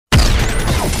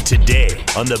Today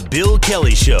on The Bill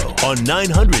Kelly Show on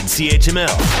 900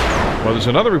 CHML. Well, there's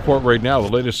another report right now. The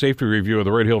latest safety review of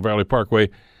the Red Hill Valley Parkway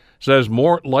says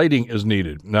more lighting is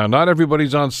needed. Now, not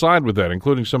everybody's on side with that,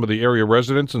 including some of the area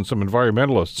residents and some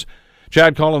environmentalists.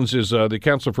 Chad Collins is the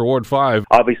councillor for Ward 5.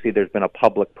 Obviously, there's been a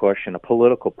public push and a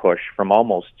political push from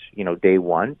almost, day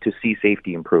one to see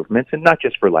safety improvements, and not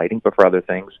just for lighting, but for other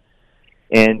things.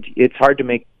 And it's hard to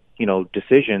make,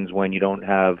 decisions when you don't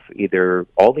have either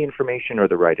all the information or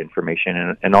the right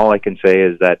information. And all I can say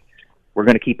is that we're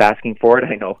going to keep asking for it.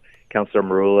 I know Councillor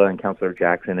Marula and Councillor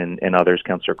Jackson and others,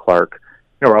 Councillor Clark,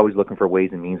 we're always looking for ways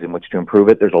and means in which to improve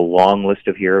it. There's a long list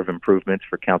of improvements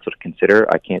for council to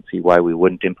consider. I can't see why we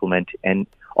wouldn't implement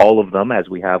all of them, as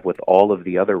we have with all of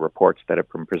the other reports that have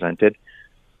been presented.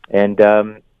 And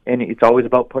it's always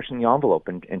about pushing the envelope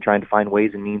and trying to find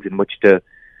ways and means in which to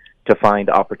find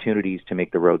opportunities to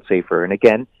make the road safer. And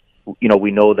again,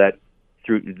 we know that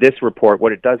through this report,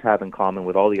 what it does have in common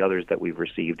with all the others that we've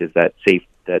received is that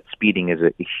speeding is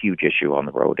a huge issue on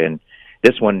the road. And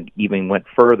this one even went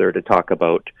further to talk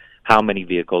about how many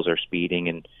vehicles are speeding,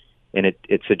 and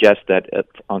it suggests that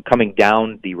on coming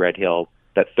down the Red Hill,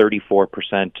 that 34%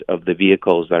 of the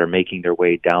vehicles that are making their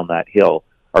way down that hill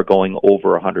are going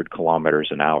over 100 kilometers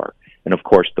an hour. And of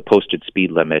course, the posted speed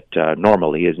limit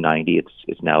normally is 90.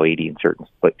 It's now 80 in certain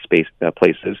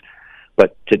places.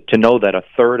 But to know that a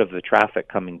third of the traffic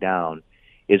coming down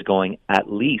is going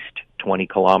at least 20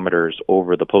 kilometers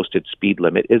over the posted speed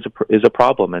limit is a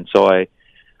problem. And so I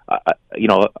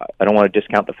don't want to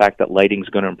discount the fact that lighting is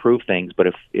going to improve things, but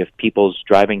if people's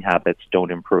driving habits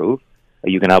don't improve,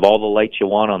 you can have all the lights you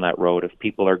want on that road. If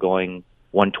people are going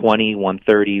 120,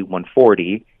 130,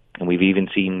 140, and we've even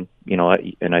seen,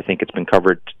 and I think it's been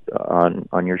covered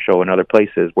on your show and other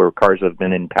places where cars have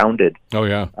been impounded. Oh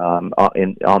yeah,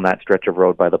 on that stretch of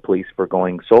road by the police for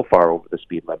going so far over the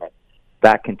speed limit.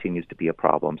 That continues to be a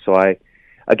problem. So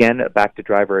back to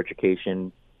driver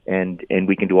education, and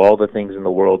we can do all the things in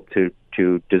the world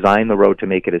to design the road to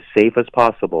make it as safe as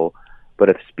possible. But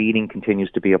if speeding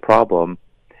continues to be a problem,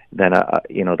 then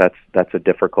that's a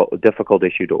difficult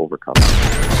issue to overcome.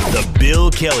 The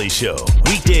Bill Kelly Show,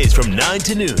 weekdays from 9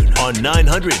 to noon on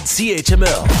 900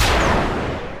 CHML.